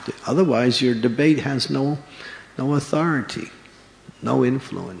have to. Otherwise your debate has no authority, no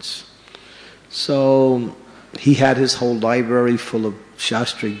influence. So he had his whole library full of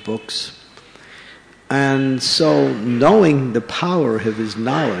Shastric books. And so, knowing the power of his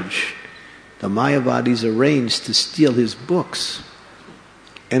knowledge, the Mayavadis arranged to steal his books.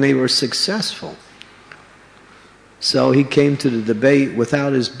 And they were successful. So he came to the debate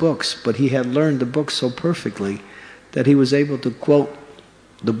without his books, but he had learned the books so perfectly that he was able to quote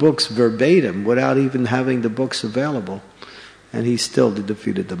the books verbatim without even having the books available. And he still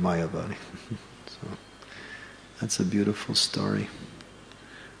defeated the Mayavadi. So that's a beautiful story.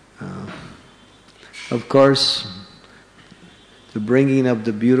 Of course, the bringing of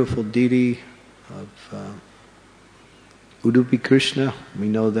the beautiful deity of Udupi Krishna, we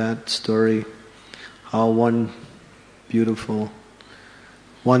know that story. How one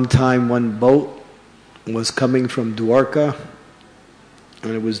time one boat was coming from Dwarka,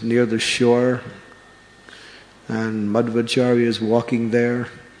 and it was near the shore, and Madhvacharya is walking there,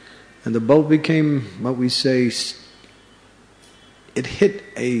 and the boat became, what we say, it hit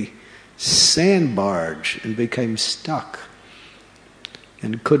a sand barge and became stuck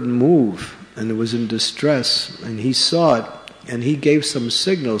and couldn't move, and it was in distress, and he saw it, and he gave some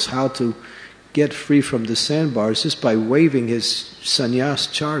signals how to get free from the sandbars just by waving his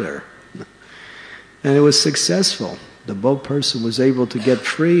sannyas charter. And it was successful. The boat person was able to get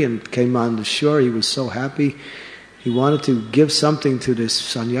free and came on the shore. He was so happy. He wanted to give something to this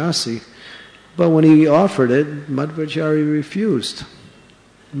sannyasi, but when he offered it, Madhvacharya refused.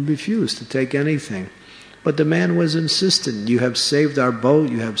 He refused to take anything. But the man was insistent. "You have saved our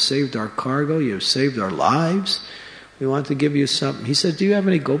boat, you have saved our cargo, you have saved our lives. We want to give you something." He said, "Do you have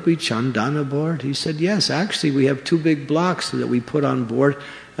any gopi chandan aboard?" He said, "Yes, actually we have 2 big blocks that we put on board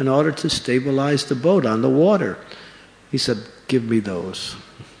in order to stabilize the boat on the water." He said, "Give me those."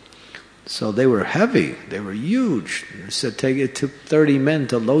 So they were heavy, they were huge. He said, it took 30 men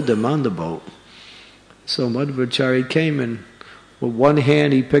to load them on the boat. So Madhvacharya came and With one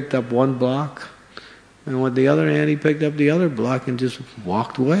hand he picked up one block, and with the other hand he picked up the other block and just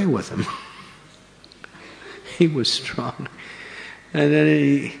walked away with him. He was strong. And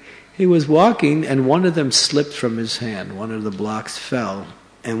then he was walking, and one of them slipped from his hand. One of the blocks fell.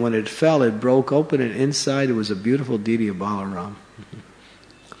 And when it fell, it broke open, and inside it was a beautiful deity of Balaram.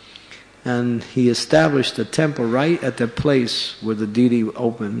 And he established a temple right at the place where the deity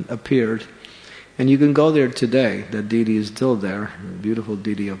appeared. And you can go there today. The deity is still there, the beautiful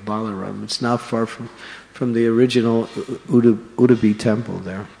deity of Balaram. It's not far from the original Udupi temple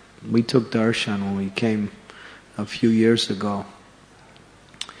there. We took darshan when we came a few years ago.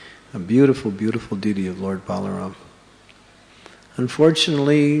 A beautiful, beautiful deity of Lord Balaram.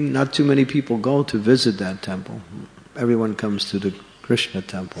 Unfortunately, not too many people go to visit that temple. Everyone comes to the Krishna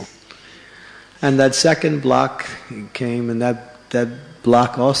temple. And that second block came, and that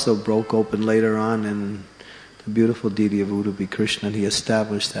block also broke open later on, and the beautiful deity of Udupi Krishna, and he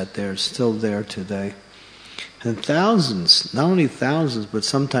established that there. It's still there today. And thousands, not only thousands, but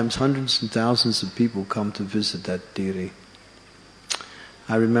sometimes hundreds and thousands of people come to visit that deity.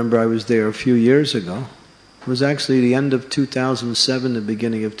 I remember I was there a few years ago. It was actually the end of 2007, the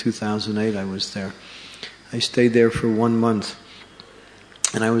beginning of 2008 I was there. I stayed there for 1 month.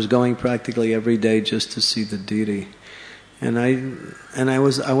 And I was going practically every day just to see the deity. And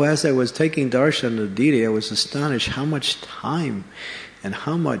as I was taking darshan of the deity, I was astonished how much time and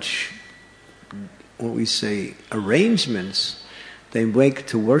how much, what we say, arrangements they make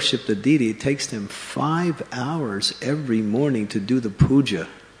to worship the deity. It takes them 5 hours every morning to do the puja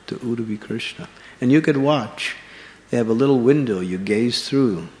to Udupi Krishna. And you could watch. They have a little window you gaze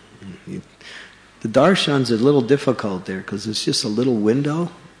through. The darshan's a little difficult there because it's just a little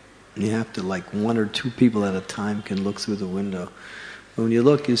window. And you have to, like, 1 or 2 people at a time can look through the window. But when you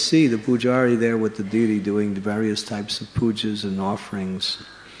look, you see the pujari there with the deity doing the various types of pujas and offerings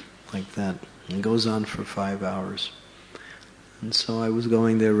like that. And it goes on for 5 hours. And so I was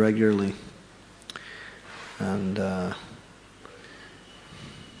going there regularly. And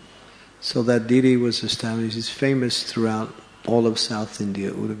so that deity was established. He's famous throughout all of South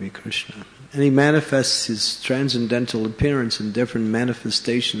India, Udupi Krishna. And he manifests his transcendental appearance in different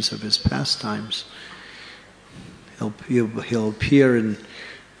manifestations of his pastimes. He'll appear in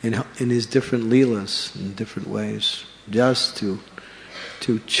his different leelas in different ways, just to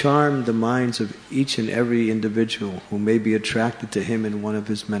charm the minds of each and every individual who may be attracted to him in one of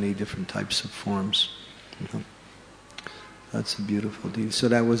his many different types of forms. That's a beautiful deed. So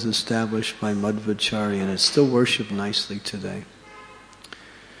that was established by Madhvacharya, and it's still worshipped nicely today.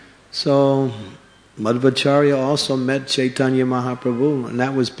 So Madhvacharya also met Chaitanya Mahaprabhu, and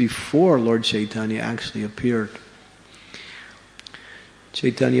that was before Lord Chaitanya actually appeared.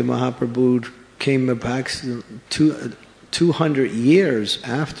 Chaitanya Mahaprabhu came back 200 years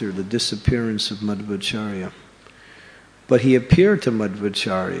after the disappearance of Madhvacharya. But he appeared to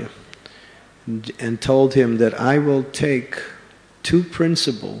Madhvacharya and told him that I will take 2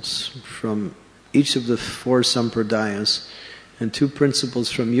 principles from each of the 4 sampradayas and 2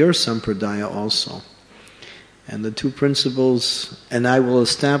 principles from your sampradaya also. And the 2 principles, and I will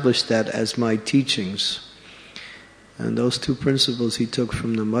establish that as my teachings. And those 2 principles he took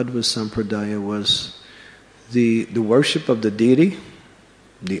from the Madhva sampradaya was the worship of the deity,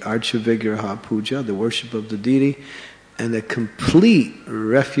 the Archa Vigraha Puja, the worship of the deity, and the complete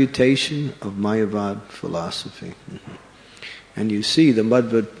refutation of Mayavad philosophy. And you see the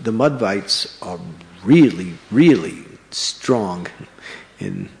Madhvites are really, really strong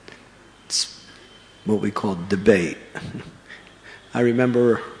in what we call debate. I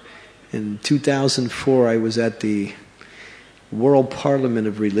remember in 2004 I was at the World Parliament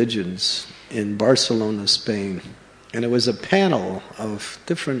of Religions in Barcelona, Spain. And it was a panel of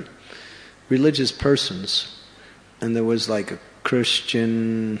different religious persons. And there was like a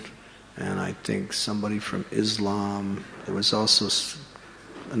Christian, and I think somebody from Islam. There was also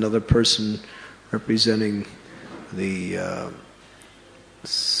another person representing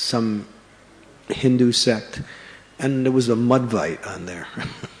some Hindu sect. And there was a Madhvite on there.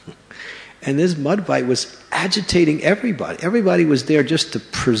 And this Madhvite was agitating everybody. Everybody was there just to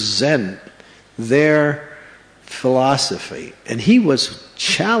present their philosophy. And he was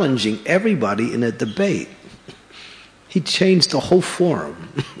challenging everybody in a debate. He changed the whole forum.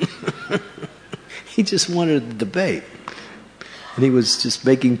 He just wanted a debate. And he was just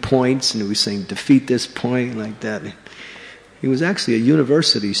making points, and he was saying, defeat this point, like that. He was actually a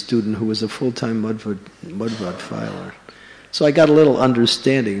university student who was a full-time Madhvat filer. So I got a little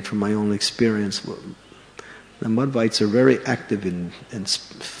understanding from my own experience. The Madhvites are very active in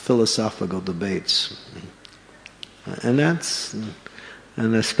philosophical debates.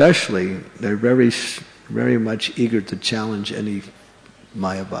 And especially, they're very much eager to challenge any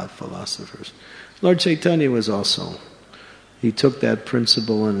Mayavad philosophers. Lord Chaitanya was also, he took that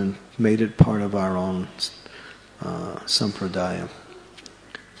principle and made it part of our own sampradaya,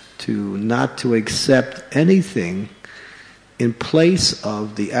 not to accept anything in place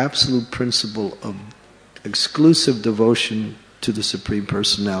of the absolute principle of exclusive devotion to the Supreme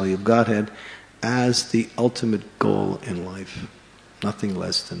Personality of Godhead as the ultimate goal in life. Nothing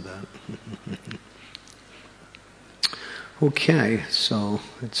less than that. Okay, so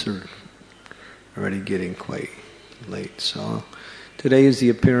it's already getting quite late. So today is the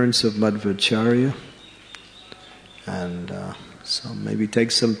appearance of Madhvacharya, and so maybe take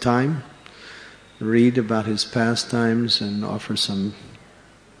some time, read about his pastimes, and offer some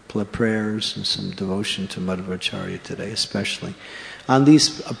prayers and some devotion to Madhvacharya today, especially. On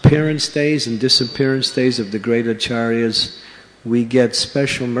these appearance days and disappearance days of the great acharyas, we get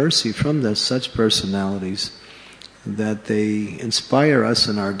special mercy from such personalities that they inspire us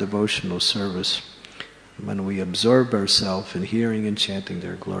in our devotional service when we absorb ourselves in hearing and chanting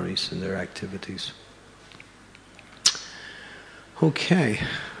their glories and their activities. Okay,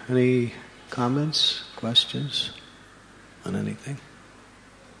 any comments, questions on anything?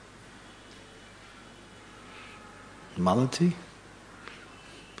 Malati?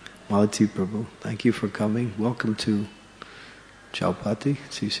 Malati Prabhu, thank you for coming. Welcome to Chowpatty,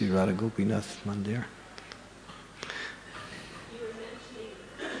 Sri Radha Gopinath Mandir.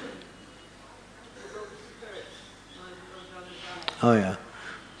 Oh yeah. And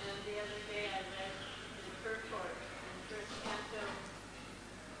the other day I read the purport in the first canto.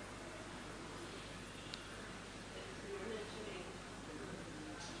 You were mentioning.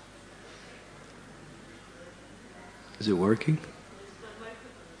 Is it working?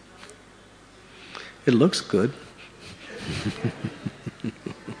 It looks good.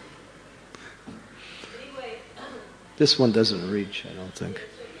 This one doesn't reach, I don't think.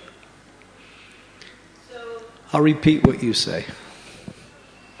 I'll repeat what you say.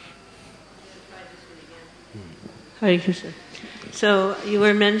 Hare Krishna. So you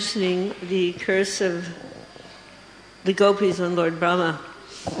were mentioning the curse of the gopis on Lord Brahma,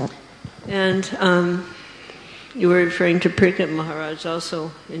 and you were referring to Parikshit Maharaj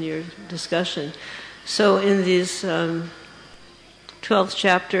also in your discussion. So in this 12th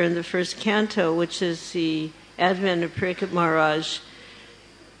chapter in the first canto, which is the advent of Parikshit Maharaj,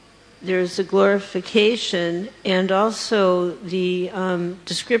 there's a glorification and also the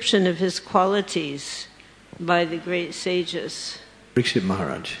description of his qualities by the great sages. Parikshit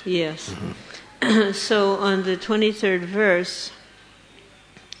Maharaj. Yes. Mm-hmm. So on the 23rd verse,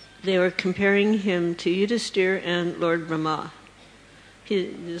 they were comparing him to Yudhisthira and Lord Brahma.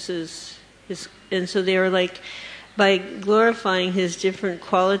 And so they were like, by glorifying his different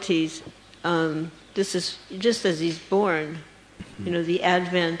qualities, this is just as he's born, the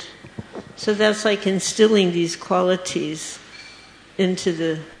advent. So that's like instilling these qualities into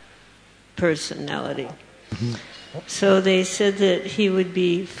the personality. Mm-hmm. So they said that he would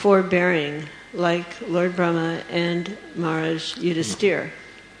be forbearing, like Lord Brahma and Maharaj Yudhisthira.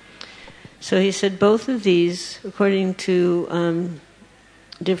 So he said both of these, according to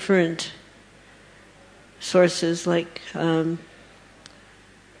different sources, like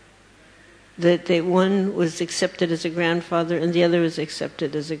that one was accepted as a grandfather and the other was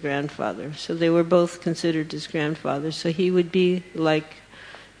accepted as a grandfather. So they were both considered as grandfathers. So he would be like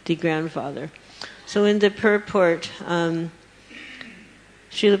the grandfather. So in the purport, Srila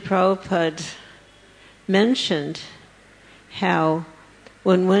Prabhupada mentioned how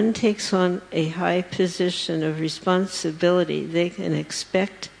when one takes on a high position of responsibility, they can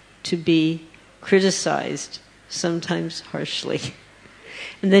expect to be criticized, sometimes harshly.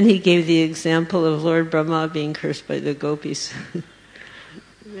 And then he gave the example of Lord Brahma being cursed by the gopis.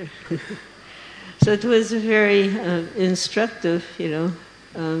 So it was a very instructive,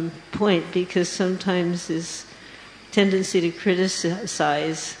 point, because sometimes this tendency to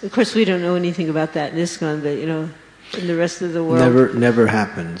criticize, of course we don't know anything about that in ISKCON, but in the rest of the world. Never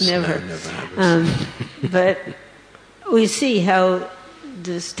happens. Never. No, never happens. But we see how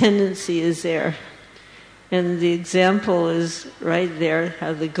this tendency is there. And the example is right there,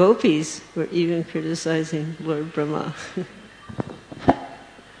 how the gopis were even criticizing Lord Brahma.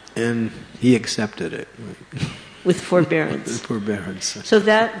 And he accepted it. With forbearance. With forbearance. So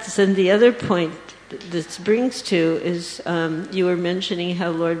that's, and the other point this brings to is, you were mentioning how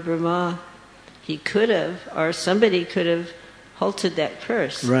Lord Brahma, he could have, or somebody could have halted that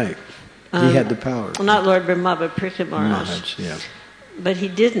curse. Right. He had the power. Well, not Lord Brahma, but Parikshit Maharaj. Yeah. But he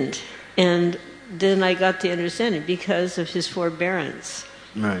didn't. And then I got the understanding, because of his forbearance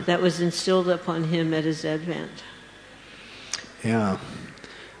that was instilled upon him at his advent. Yeah.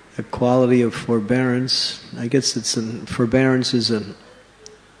 The quality of forbearance, I guess forbearance is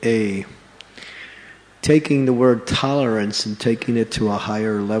a taking the word tolerance and taking it to a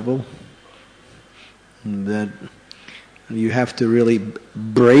higher level. That you have to really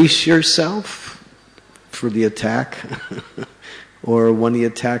brace yourself for the attack. Or when the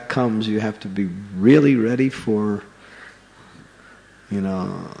attack comes, you have to be really ready to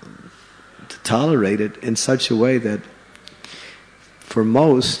tolerate it in such a way that for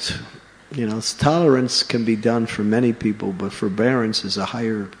most, tolerance can be done for many people, but forbearance is a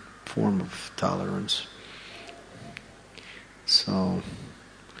higher form of tolerance. So,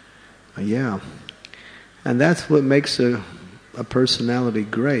 yeah. And that's what makes a personality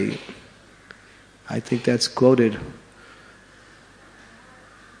great. I think that's quoted,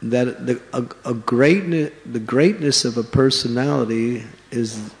 that the greatness of a personality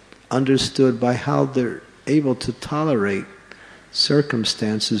is understood by how they're able to tolerate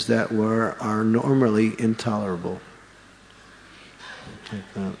circumstances that are normally intolerable.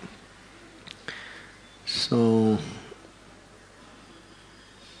 Like that. So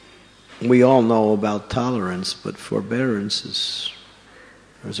we all know about tolerance, but forbearance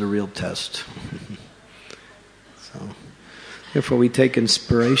is a real test. So therefore we take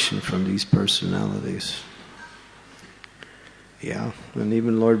inspiration from these personalities. Yeah, and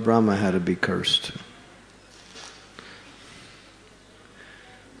even Lord Brahma had to be cursed.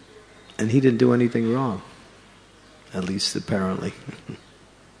 And he didn't do anything wrong, at least apparently.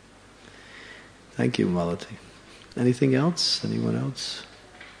 Thank you, Malati. Anything else? Anyone else?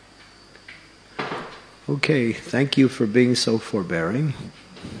 Okay, thank you for being so forbearing.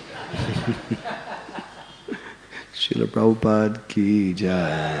 Srila Prabhupada ki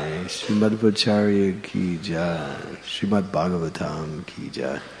jai, Srimad Vacharya ki jai, Srimad Bhagavatam ki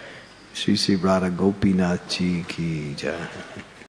jai, Sri Radha Gopinath ji ki jai.